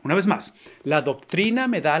adorar. Una vez más, la doctrina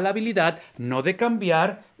me da la habilidad no de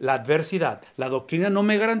cambiar la adversidad. La doctrina no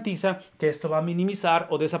me garantiza que esto va a minimizar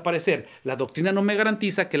o desaparecer. La doctrina no me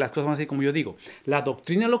garantiza que las cosas van a ser como yo digo. La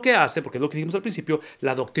doctrina lo que hace, porque es lo que dijimos al principio,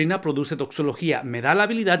 la doctrina produce doxología. Me da la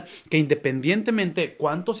habilidad que independientemente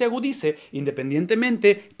cuánto se agudice,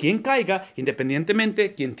 independientemente quién caiga,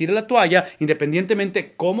 independientemente quién tire la toalla,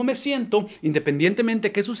 independientemente cómo me siento,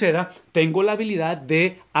 independientemente qué suceda, tengo la habilidad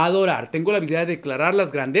de adorar, tengo la habilidad de declarar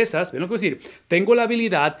las grandezas, ¿ven lo que quiero decir? Tengo la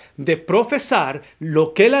habilidad de profesar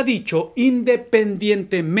lo que Él ha dicho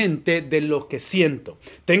independientemente de lo que siento.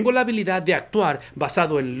 Tengo la habilidad de actuar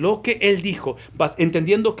basado en lo que Él dijo,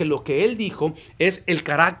 entendiendo que lo que Él dijo es el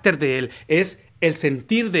carácter de Él, es el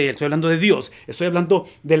sentir de Él. Estoy hablando de Dios, estoy hablando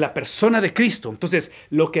de la persona de Cristo. Entonces,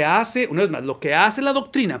 lo que hace, una vez más, lo que hace la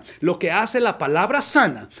doctrina, lo que hace la palabra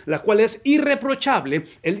sana, la cual es irreprochable,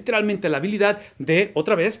 es literalmente la habilidad de,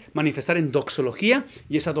 otra vez, manifestar en doxología.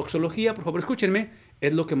 Y esa doxología, por favor, escúchenme,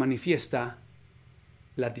 es lo que manifiesta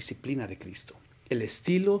la disciplina de Cristo, el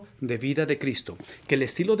estilo de vida de Cristo. Que el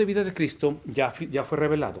estilo de vida de Cristo ya fue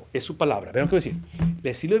revelado, es su palabra. Vean qué voy a decir. El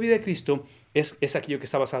estilo de vida de Cristo es aquello que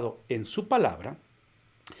está basado en su palabra,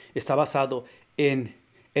 está basado en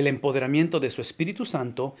el empoderamiento de su Espíritu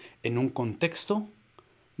Santo en un contexto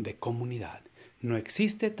de comunidad. No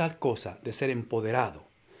existe tal cosa de ser empoderado,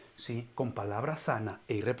 ¿sí?, con palabra sana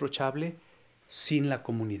e irreprochable sin la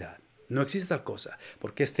comunidad. No existe tal cosa,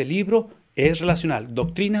 porque este libro es relacional.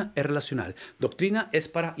 Doctrina es relacional. Doctrina es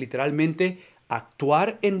para literalmente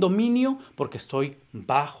actuar en dominio, porque estoy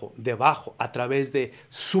debajo, a través de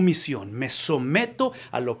sumisión. Me someto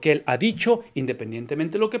a lo que Él ha dicho,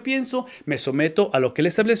 independientemente de lo que pienso. Me someto a lo que Él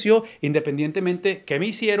estableció, independientemente de qué me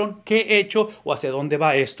hicieron, qué he hecho o hacia dónde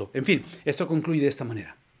va esto. En fin, esto concluye de esta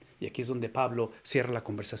manera. Y aquí es donde Pablo cierra la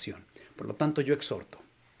conversación. Por lo tanto, yo exhorto,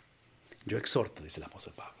 dice el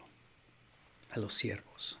apóstol Pablo, a los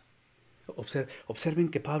siervos. Observen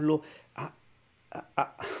que Pablo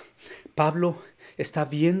está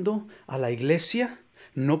viendo a la iglesia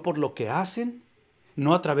no por lo que hacen,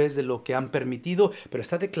 no a través de lo que han permitido, pero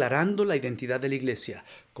está declarando la identidad de la iglesia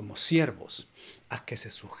como siervos, a que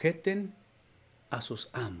se sujeten a sus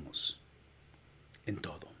amos en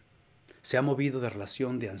todo. Se ha movido de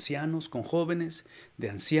relación de ancianos con jóvenes,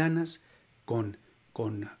 de ancianas con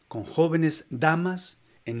jóvenes damas,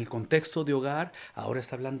 en el contexto de hogar. Ahora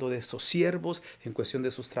está hablando de estos siervos en cuestión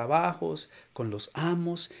de sus trabajos, con los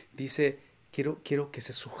amos. Dice, quiero que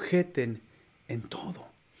se sujeten en todo,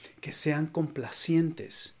 que sean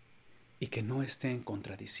complacientes y que no estén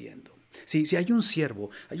contradiciendo. Si hay un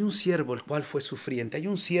siervo el cual fue sufriente, hay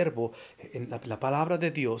un siervo en la palabra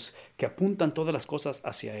de Dios que apuntan todas las cosas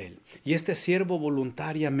hacia él. Y este siervo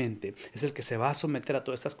voluntariamente es el que se va a someter a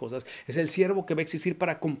todas estas cosas. Es el siervo que va a existir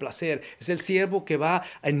para complacer. Es el siervo que va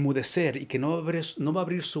a enmudecer y que no va a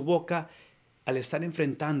abrir su boca al estar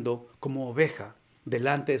enfrentando como oveja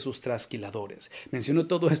delante de sus trasquiladores. Menciono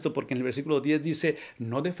todo esto porque en el versículo 10 dice,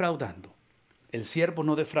 no defraudando. El siervo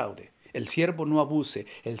no defraude. El siervo no abuse,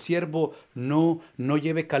 el siervo no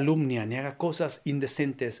lleve calumnia, ni haga cosas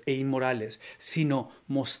indecentes e inmorales, sino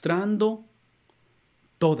mostrando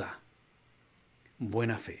toda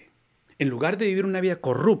buena fe. En lugar de vivir una vida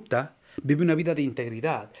corrupta, vive una vida de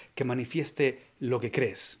integridad que manifieste lo que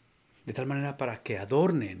crees, de tal manera para que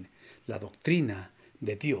adornen la doctrina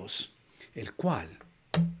de Dios, el cual,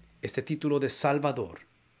 este título de Salvador,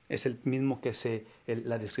 es el mismo que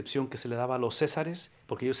la descripción que se le daba a los césares,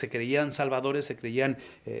 porque ellos se creían salvadores, se creían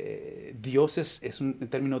dioses, es un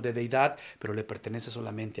término de deidad, pero le pertenece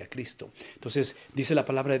solamente a Cristo. Entonces dice la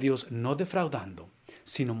palabra de Dios, no defraudando,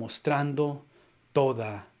 sino mostrando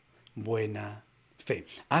toda buena fe.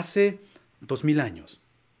 Hace 2000 años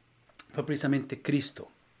fue precisamente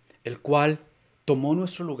Cristo el cual tomó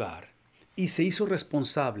nuestro lugar y se hizo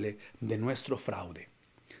responsable de nuestro fraude.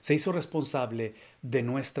 Se hizo responsable de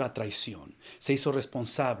nuestra traición. Se hizo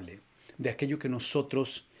responsable de aquello que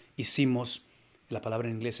nosotros hicimos. La palabra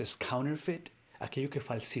en inglés es counterfeit, aquello que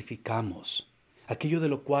falsificamos, aquello de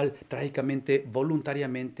lo cual trágicamente,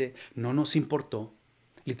 voluntariamente no nos importó.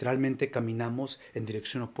 Literalmente caminamos en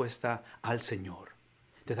dirección opuesta al Señor.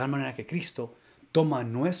 De tal manera que Cristo toma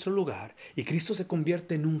nuestro lugar y Cristo se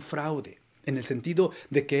convierte en un fraude, en el sentido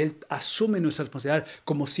de que Él asume nuestra responsabilidad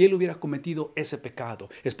como si Él hubiera cometido ese pecado.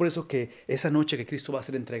 Es por eso que esa noche que Cristo va a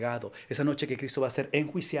ser entregado, esa noche que Cristo va a ser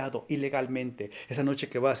enjuiciado ilegalmente, esa noche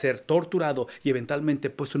que va a ser torturado y eventualmente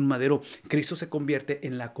puesto en un madero, Cristo se convierte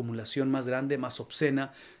en la acumulación más grande, más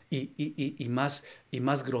obscena y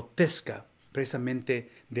más grotesca precisamente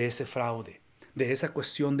de ese fraude, de esa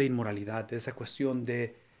cuestión de inmoralidad, de esa cuestión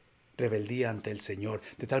de rebeldía ante el Señor.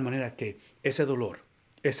 De tal manera que ese dolor,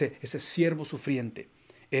 ese siervo sufriente,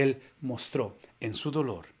 Él mostró en su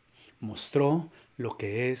dolor, mostró lo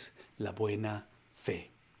que es la buena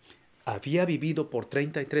fe. Había vivido por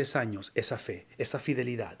 33 años esa fe, esa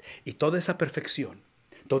fidelidad y toda esa perfección,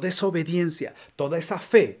 toda esa obediencia, toda esa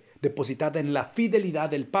fe depositada en la fidelidad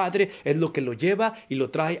del Padre, es lo que lo lleva y lo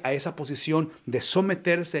trae a esa posición de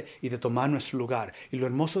someterse y de tomar nuestro lugar. Y lo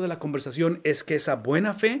hermoso de la conversación es que esa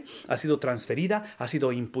buena fe ha sido transferida, ha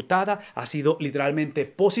sido imputada, ha sido literalmente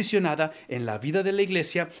posicionada en la vida de la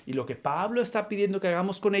iglesia. Y lo que Pablo está pidiendo que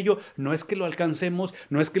hagamos con ello no es que lo alcancemos,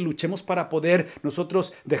 no es que luchemos para poder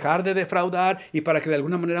nosotros dejar de defraudar y para que de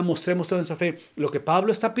alguna manera mostremos toda nuestra fe. Lo que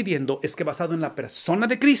Pablo está pidiendo es que, basado en la persona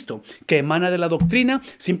de Cristo que emana de la doctrina,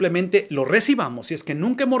 simplemente lo recibamos. Si es que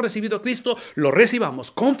nunca hemos recibido a Cristo, lo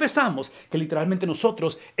recibamos, confesamos que literalmente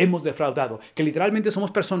nosotros hemos defraudado, que literalmente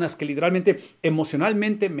somos personas que literalmente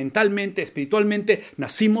emocionalmente, mentalmente, espiritualmente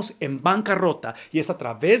nacimos en bancarrota, y es a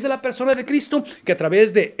través de la persona de Cristo que, a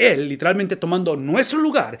través de Él, literalmente tomando nuestro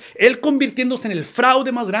lugar, Él convirtiéndose en el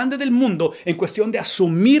fraude más grande del mundo en cuestión de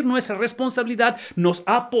asumir nuestra responsabilidad, nos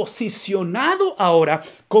ha posicionado ahora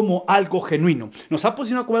como algo genuino, nos ha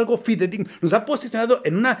posicionado como algo fidedigno, nos ha posicionado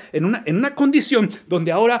en una condición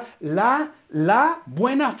donde ahora la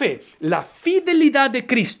buena fe, la fidelidad de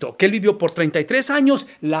Cristo que Él vivió por 33 años,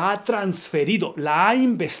 la ha transferido, la ha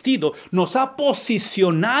investido, nos ha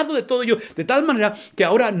posicionado de todo ello, de tal manera que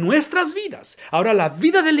ahora nuestras vidas, ahora la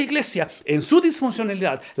vida de la iglesia en su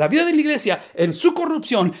disfuncionalidad, la vida de la iglesia en su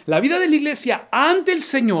corrupción, la vida de la iglesia ante el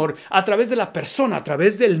Señor, a través de la persona, a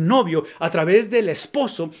través del novio, a través del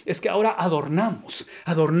esposo, es que ahora adornamos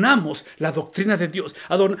la doctrina de Dios,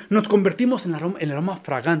 nos convertimos en el aroma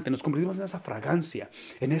fragante, nos convertimos en esa fragancia,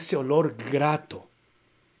 en ese olor grato,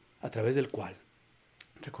 a través del cual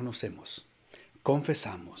reconocemos,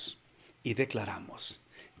 confesamos y declaramos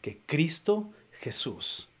que Cristo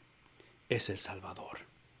Jesús es el Salvador,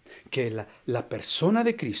 que la persona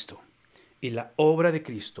de Cristo y la obra de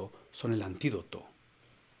Cristo son el antídoto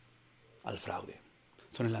al fraude,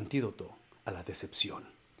 son el antídoto a la decepción,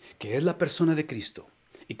 que es la persona de Cristo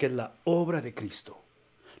y que es la obra de Cristo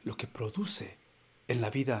lo que produce en la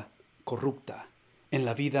vida corrupta, en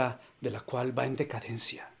la vida de la cual va en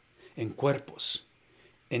decadencia, en cuerpos,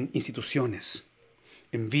 en instituciones,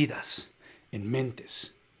 en vidas, en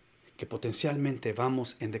mentes, que potencialmente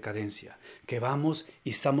vamos en decadencia, que vamos y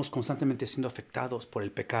estamos constantemente siendo afectados por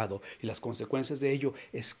el pecado, y las consecuencias de ello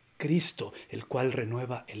es Cristo, el cual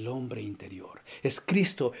renueva el hombre interior. Es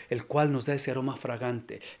Cristo el cual nos da ese aroma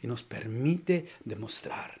fragante y nos permite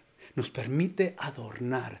demostrar, nos permite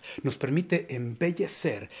adornar, nos permite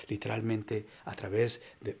embellecer literalmente a través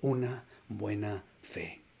de una buena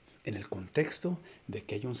fe, en el contexto de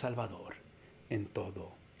que hay un Salvador en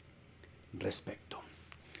todo respecto.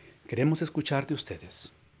 Queremos escuchar de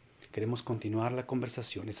ustedes, queremos continuar la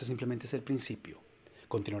conversación. Este simplemente es el principio.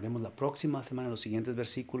 Continuaremos la próxima semana los siguientes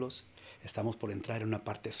versículos. Estamos por entrar en una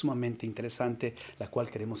parte sumamente interesante, la cual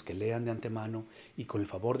queremos que lean de antemano, y con el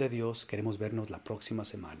favor de Dios queremos vernos la próxima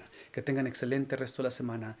semana. Que tengan excelente resto de la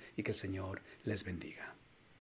semana y que el Señor les bendiga.